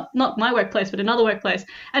 no, not my workplace, but another workplace.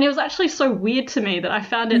 And it was actually so weird to me that I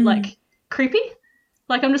found it, like, creepy.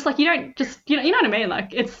 Like, I'm just like, you don't just, you know what I mean?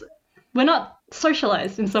 Like, we're not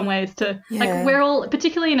socialized in some ways to, like, we're all,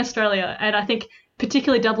 particularly in Australia, and I think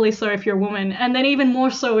particularly doubly so if you're a woman, and then even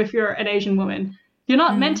more so if you're an Asian woman. You're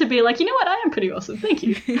not meant to be like, you know what, I am pretty awesome, thank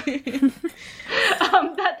you.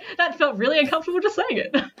 That felt really uncomfortable just saying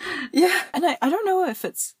it. Yeah, and I don't know if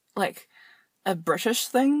it's like a British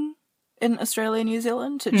thing in Australia and New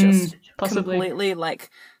Zealand to just possibly. completely like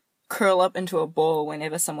curl up into a ball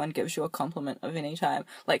whenever someone gives you a compliment of any time.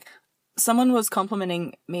 Like, someone was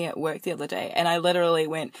complimenting me at work the other day, and I literally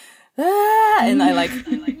went, ah, and I like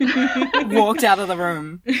walked out of the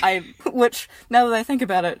room. Which, now that I think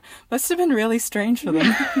about it, must have been really strange for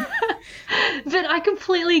them. But I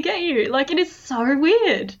completely get you. Like, it is so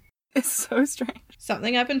weird. It's so strange.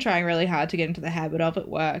 Something I've been trying really hard to get into the habit of at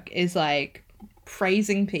work is like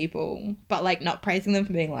praising people, but like not praising them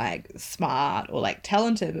for being like smart or like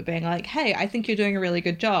talented, but being like, hey, I think you're doing a really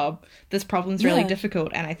good job. This problem's really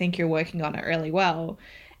difficult, and I think you're working on it really well.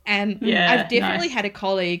 And I've definitely had a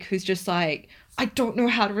colleague who's just like, I don't know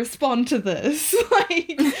how to respond to this.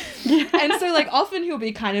 Like, and so like often he'll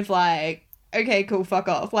be kind of like, okay, cool, fuck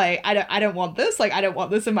off. Like, I don't want this. Like, I don't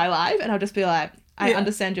want this in my life. And I'll just be like, I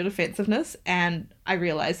understand your defensiveness, and I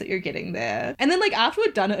realize that you're getting there. And then like after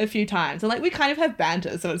we've done it a few times, and like we kind of have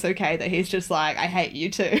banter, so it's okay that he's just like, I hate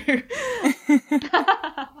you too.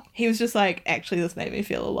 He was just like, actually, this made me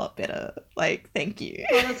feel a lot better. Like, thank you.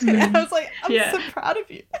 Oh, that's good. And I was like, I'm so proud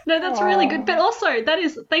of you. No, that's really good. But also,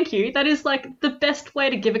 thank you. That is like the best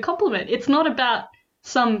way to give a compliment. It's not about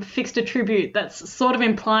some fixed attribute that's sort of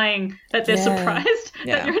implying that they're surprised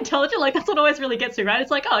that you're intelligent. Like, that's what always really gets me, right? It's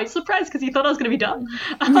like, oh, you're surprised because you thought I was going to be dumb.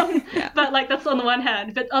 But like, that's on the one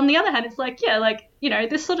hand. But on the other hand, it's like, yeah, like, you know,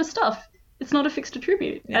 this sort of stuff, it's not a fixed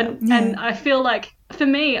attribute. And I feel like, for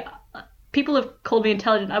me, people have called me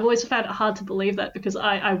intelligent. I've always found it hard to believe that, because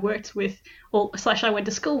I worked with, I went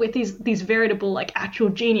to school with these veritable, like, actual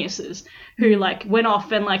geniuses who, like, went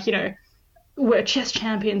off and, like, you know, were chess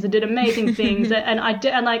champions and did amazing things.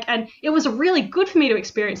 And it was really good for me to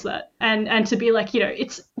experience that and to be like, you know,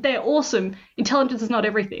 they're awesome. Intelligence is not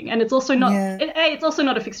everything. And it's also not, it's also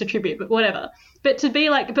not a fixed attribute, but whatever. But to be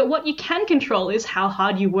like, but what you can control is how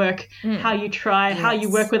hard you work, how you try, how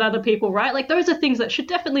you work with other people, right? Like, those are things that should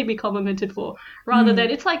definitely be complimented for, rather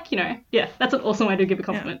than, it's like, you know, that's an awesome way to give a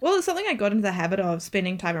compliment. Well, it's something I got into the habit of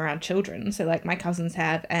spending time around children. So like my cousins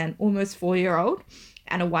have an almost 4-year-old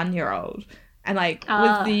and a 1-year-old. And like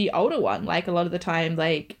with the older one, like a lot of the time,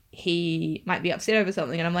 like he might be upset over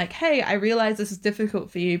something, and I'm like, hey, I realize this is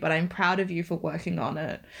difficult for you, but I'm proud of you for working on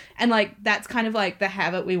it. And like, that's kind of like the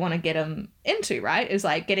habit we want to get him into, right? Is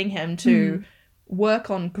like getting him to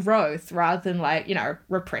work on growth rather than like, you know,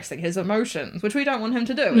 repressing his emotions, which we don't want him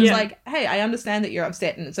to do. It's like, hey, I understand that you're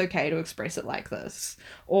upset and it's okay to express it like this.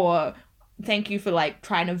 Or thank you for like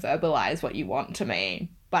trying to verbalize what you want to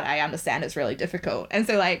me, but I understand it's really difficult. And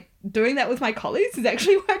so like doing that with my colleagues has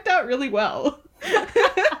actually worked out really well.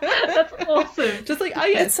 That's awesome. Just like, oh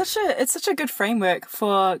yeah. It's such a good framework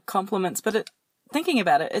for compliments, but thinking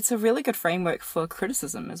about it, it's a really good framework for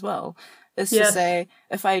criticism as well. Is to say,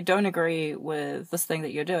 if I don't agree with this thing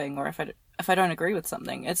that you're doing, or if I don't agree with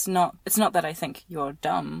something, it's not that I think you're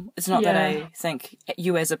dumb. It's not that I think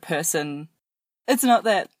you as a person. It's not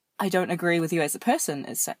that I don't agree with you as a person.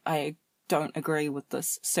 It's that I don't agree with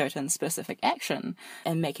this certain specific action,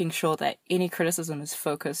 and making sure that any criticism is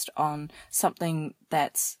focused on something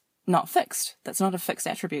that's not fixed, that's not a fixed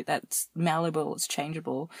attribute, that's malleable, it's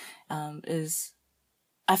changeable, is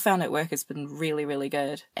I found at work has been really, really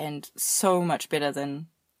good and so much better than,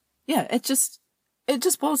 it just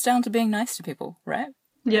boils down to being nice to people, right?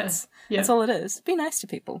 Yes. Yeah. That's all it is. Be nice to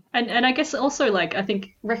people. And I guess also, like, I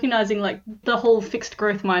think recognizing, like, the whole fixed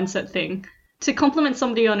growth mindset thing, to compliment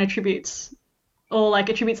somebody on attributes, or, like,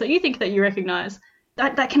 attributes that you think that you recognize,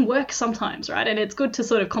 that can work sometimes, right? And it's good to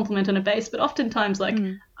sort of compliment on a base, but oftentimes, like,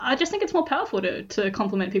 I just think it's more powerful to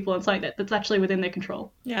compliment people on something that's actually within their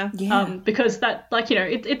control. Yeah. Because that, like, you know,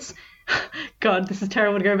 it's God, this is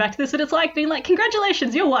terrible to go back to this, but it's like being like,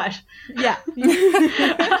 congratulations, you're white. Yeah.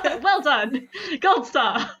 Well done. Gold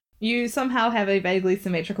star. You somehow have a vaguely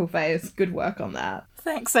symmetrical face. Good work on that.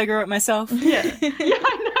 Thanks, I grew it myself. Yeah,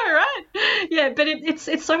 I know, right? Yeah, but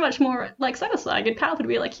it's so much more, like, satisfying and powerful to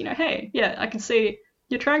be like, you know, hey, yeah, I can see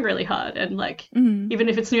you're trying really hard, and, like, even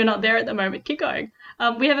if you're not there at the moment, keep going.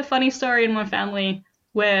 We have a funny story in my family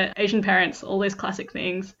where Asian parents, all those classic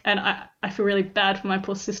things, and I feel really bad for my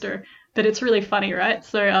poor sister, but it's really funny, right?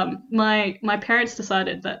 So my parents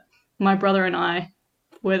decided that my brother and I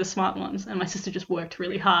were the smart ones, and my sister just worked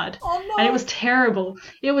really hard. Oh, no. And it was terrible.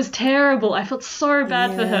 It was terrible. I felt so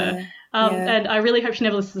bad for her. And I really hope she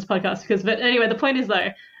never listens to this podcast, but anyway, the point is, though,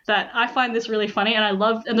 that I find this really funny, and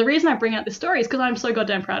the reason I bring out this story is because I'm so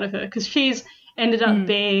goddamn proud of her, because she's ended up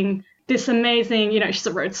being this amazing, you know, she's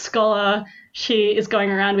a Rhodes Scholar, she is going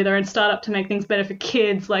around with her own startup to make things better for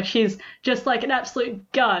kids, like, she's just, like, an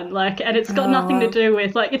absolute gun, like, and it's got nothing to do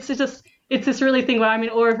with, like, it's this really thing where I'm in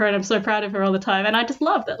awe of her and I'm so proud of her all the time, and I just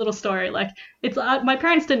love that little story. Like, it's my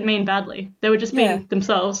parents didn't mean badly, they were just being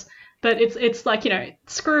themselves, but it's like, you know,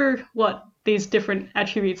 screw what these different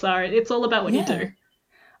attributes are, it's all about what you do.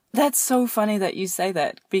 That's so funny that you say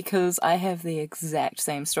that, because I have the exact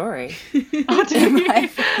same story. Oh, do you?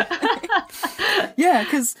 Yeah,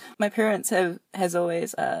 because my parents has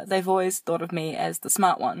always they've always thought of me as the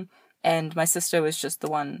smart one, and my sister was just the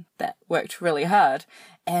one that worked really hard.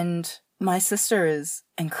 And my sister is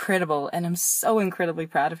incredible, and I'm so incredibly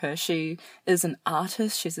proud of her. She is an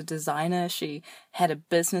artist, she's a designer, she had a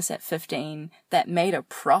business at 15 that made a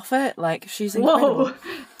profit. Like, she's incredible. Whoa.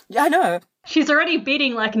 Yeah, I know. She's already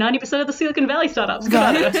beating, like, 90% of the Silicon Valley startups.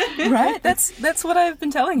 Right? That's what I've been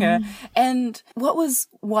telling her. And what was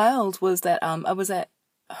wild was that I was at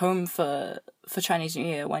home for Chinese New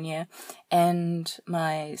Year one year, and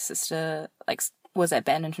my sister, like, was at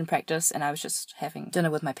badminton practice, and I was just having dinner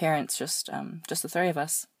with my parents, just the three of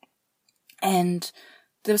us. And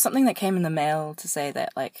there was something that came in the mail to say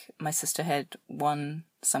that, like, my sister had won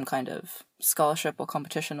some kind of scholarship or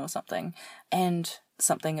competition or something, and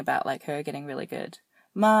something about, like, her getting really good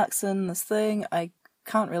marks in this thing. I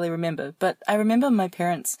can't really remember, but I remember my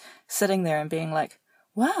parents sitting there and being like,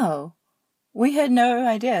 wow, we had no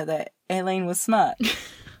idea that Aileen was smart.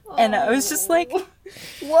 And I was just like,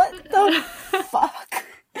 what the fuck?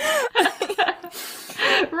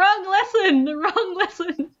 Wrong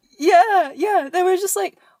lesson. Yeah, they were just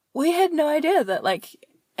like, we had no idea that, like,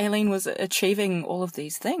 Aileen was achieving all of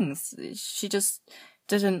these things. She just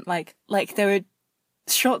didn't, like they were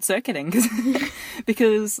short-circuiting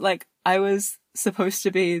because, like, I was supposed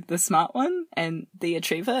to be the smart one and the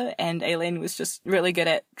achiever, and Aileen was just really good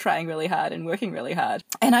at trying really hard and working really hard.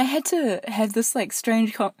 And I had to have this, like,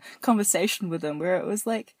 strange conversation with them where it was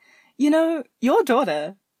like, you know, your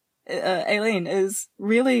daughter, Aileen, is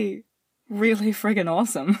really, really friggin'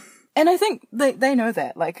 awesome. And I think they know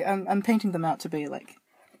that. Like, I'm painting them out to be, like,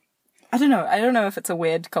 I don't know if it's a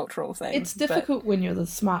weird cultural thing. It's difficult when you're the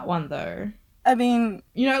smart one, though. I mean,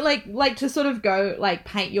 you know, like to sort of go, like,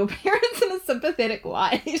 paint your parents in a sympathetic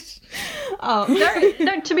light.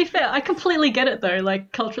 No, to be fair, I completely get it, though.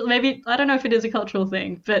 Like, cultural, maybe, I don't know if it is a cultural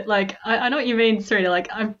thing, but, like, I know what you mean, Serena. Like,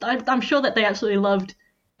 I'm sure that they absolutely loved,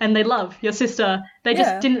 and they love your sister. They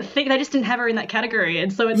just didn't have her in that category,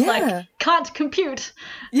 and so it's like, can't compute.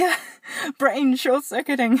 Yeah, brain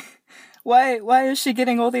short-circuiting. Why is she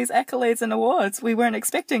getting all these accolades and awards? We weren't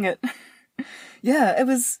expecting it. Yeah, it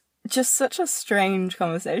was just such a strange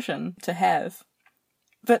conversation to have.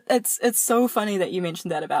 But it's so funny that you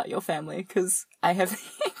mentioned that about your family, because I have the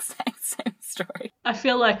exact same story. I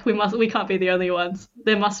feel like we can't be the only ones.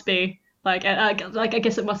 There must be, like I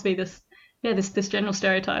guess it must be this general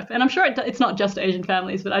stereotype. And I'm sure it's not just Asian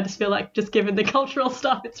families, but I just feel like, just given the cultural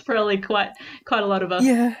stuff, it's probably quite a lot of us.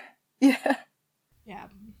 Yeah. Yeah.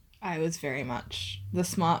 I was very much the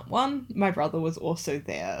smart one. My brother was also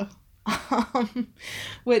there.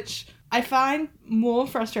 Which I find more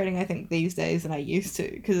frustrating, I think, these days than I used to,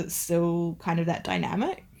 because it's still kind of that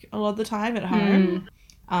dynamic a lot of the time at home.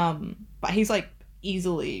 But he's, like,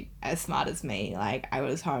 easily as smart as me. Like, I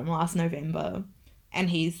was home last November And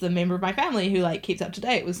he's the member of my family who, like, keeps up to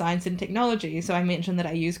date with science and technology. So I mentioned that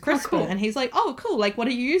I use CRISPR. cool. And he's like, oh, cool. Like, what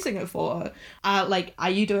are you using it for? Like, are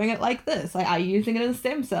you doing it like this? Like, are you using it in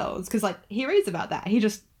stem cells? Because, like, he reads about that. He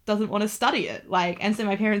just doesn't want to study it. Like, and so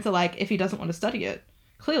my parents are like, if he doesn't want to study it,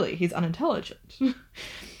 clearly he's unintelligent.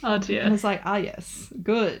 Oh dear. And it's like, yes,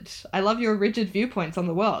 good. I love your rigid viewpoints on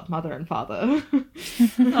the world, mother and father.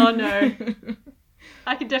 Oh no.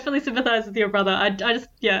 I can definitely sympathize with your brother. I just,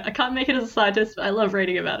 I can't make it as a scientist, but I love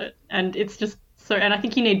reading about it. And it's just so, and I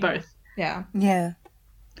think you need both. Yeah. Yeah.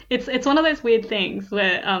 It's one of those weird things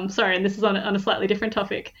where, sorry, and this is on a slightly different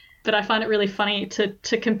topic, but I find it really funny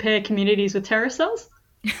to compare communities with terror cells.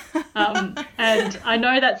 And I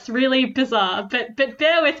know that's really bizarre, but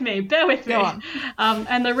bear with me. Go on.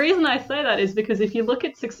 And the reason I say that is because if you look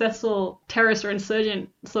at successful terrorist or insurgent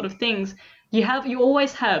sort of things, you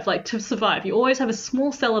always have, like, to survive, you always have a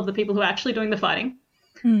small cell of the people who are actually doing the fighting.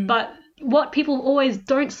 But what people always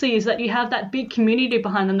don't see is that you have that big community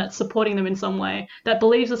behind them that's supporting them in some way, that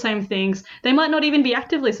believes the same things. They might not even be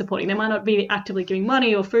actively supporting. They might not be actively giving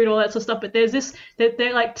money or food, all that sort of stuff. But there's this,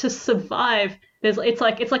 they're like, to survive. It's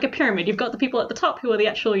like a pyramid. You've got the people at the top who are the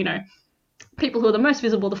actual, people who are the most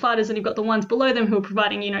visible, the fighters, and you've got the ones below them who are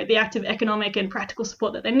providing, the active economic and practical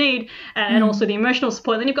support that they need, and also the emotional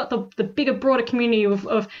support. Then you've got the bigger, broader community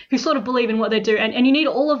of who sort of believe in what they do, and you need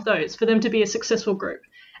all of those for them to be a successful group.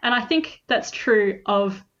 And I think that's true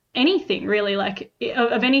of anything, really, like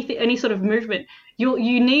of any sort of movement. You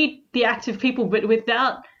need the active people, but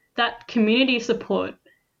without that community support,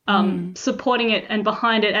 supporting it and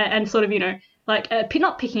behind it, and sort of,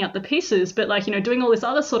 not picking up the pieces, but like, doing all this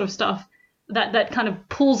other sort of stuff that kind of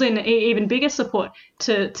pulls in even bigger support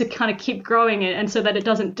to kind of keep growing it, and so that it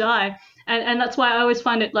doesn't die. And that's why I always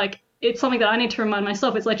find it like, it's something that I need to remind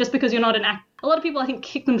myself. It's like, just because you're not a lot of people, I think,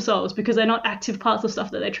 kick themselves because they're not active parts of stuff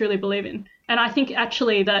that they truly believe in. And I think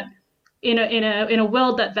actually that in a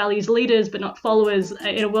world that values leaders but not followers,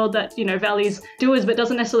 in a world that, values doers but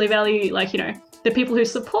doesn't necessarily value, like, the people who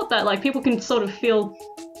support that, like, people can sort of feel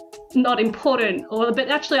not important, but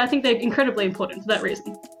actually I think they're incredibly important for that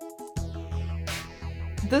reason.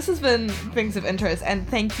 This has been Things of Interest, and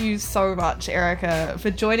thank you so much, Erica, for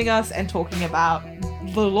joining us and talking about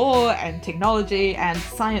the law and technology and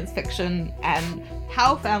science fiction and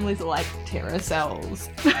how families are like terror cells.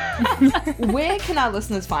 Where can our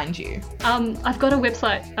listeners find you? I've got a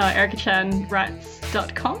website,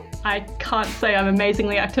 ericachanwrites.com. I can't say I'm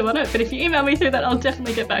amazingly active on it, but if you email me through that, I'll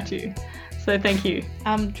definitely get back to you. So thank you. Do you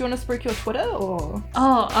want to spruik your Twitter or?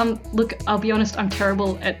 Look, I'll be honest, I'm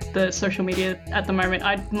terrible at the social media at the moment.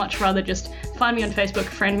 I'd much rather just find me on Facebook,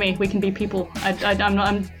 friend me, we can be people.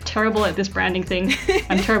 I'm terrible at this branding thing.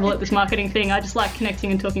 I'm terrible at this marketing thing. I just like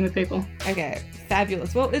connecting and talking with people. Okay,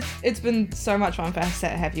 fabulous. Well, it's been so much fun for us to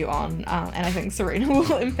have you on, and I think Serena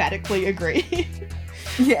will emphatically agree.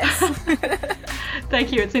 Yes.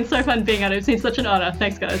 Thank you. It's been so fun being on it. It's been such an honor.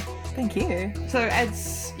 Thanks, guys. Thank you. So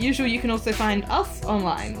as usual, you can also find us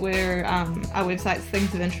online. We're our website's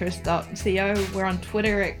thingsofinterest.co. We're on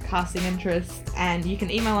Twitter at castinginterest, and you can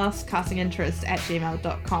email us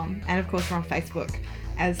castinginterest@gmail.com. And of course, we're on Facebook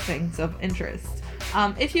as Things of Interest.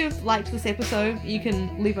 If you've liked this episode, you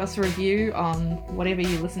can leave us a review on whatever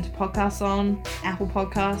you listen to podcasts on. Apple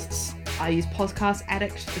Podcasts. I use Podcast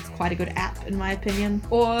Addict. It's quite a good app, in my opinion.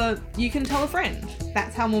 Or you can tell a friend.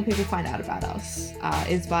 That's how more people find out about us,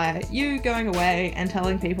 is by you going away and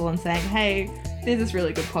telling people and saying, hey, there's this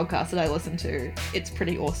really good podcast that I listen to. It's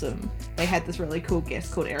pretty awesome. They had this really cool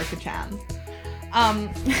guest called Erica Chan.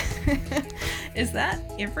 Is that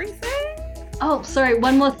everything? Oh, sorry,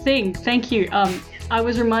 one more thing. Thank you. I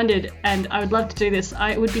was reminded, and I would love to do this.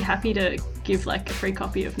 I would be happy to give like a free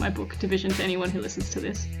copy of my book Division to anyone who listens to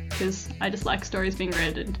this, because I just like stories being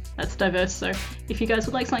read, and that's diverse. So if you guys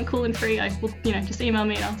would like something cool and free, I will, just email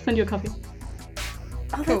me and I'll send you a copy.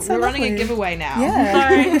 Oh, cool. so We're lovely. running a giveaway now.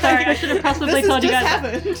 Yeah. Sorry. I should have possibly told you guys.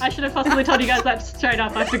 Happened. I should have possibly told you guys that straight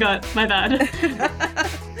up. I forgot. My bad.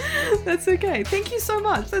 That's okay. Thank you so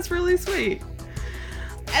much. That's really sweet.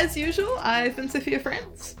 As usual, I've been Sophia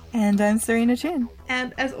Friends. And I'm Serena Chin.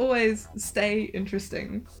 And as always, stay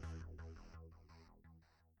interesting.